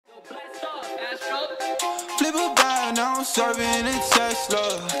serving a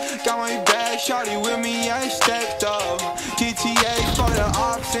Tesla. Got my bag, shawty with me, I stepped up. GTA for the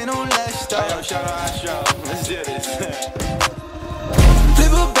ops, ain't no less stuff. Yo, shout out Marshal, let's do this.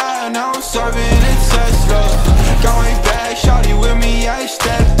 Flip a bag, now I'm serving a Tesla. Got my bag, shawty with me, I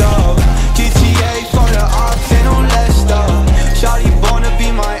stepped up. GTA for the ops, ain't no less stuff. Shawty born to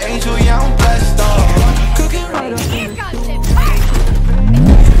be my angel, yeah, I'm blessed up. Cooking right up.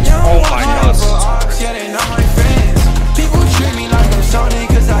 Oh my God. Yeah, they not my friends. People treat me like I'm Sony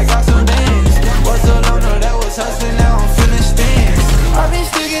cause I got some bands. Was a loner that was hustling, now I'm feeling stands. I've been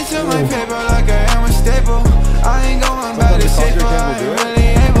sticking to my paper like I am a staple. I ain't going back to Cypher, I ain't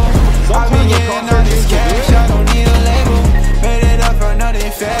really able. I've been getting all this cash, I don't need a label. Made it up for nothing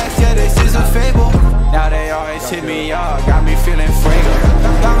fast, yeah, this is a fable. Now they always hit me up, got me feeling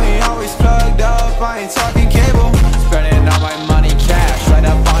fragrant. Got me always plugged up, I ain't talking cable. Spending all my money cash right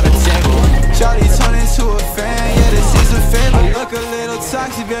up on the table. Shawty turn into a fan, yeah, this is a favor. I look a little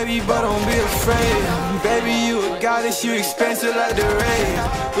toxic, baby, but don't be afraid. Baby, you a goddess, you expensive like the raid.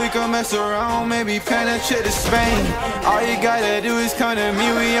 We can mess around, maybe penetrate to Spain. All you gotta do is come to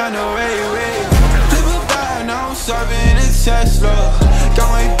me, we on the way. Flip a bag, now I'm serving a Tesla. Got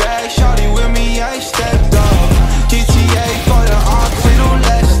my bag, shawty with me, I stepped up. GTA for the ops, ain't no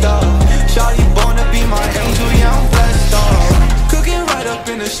less stuff. Shawty born to be my angel, yeah, I'm blessed up. Cooking right up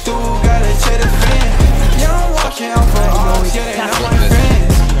in the stool, gotta check the fan. Yeah, I'm watching out for ops, yeah, they not my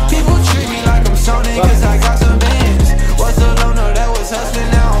friends. People treat me like I'm Sony cause I got some bands. Was a loner that was hustling,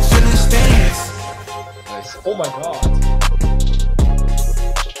 now I'm feeling stands. Oh my God.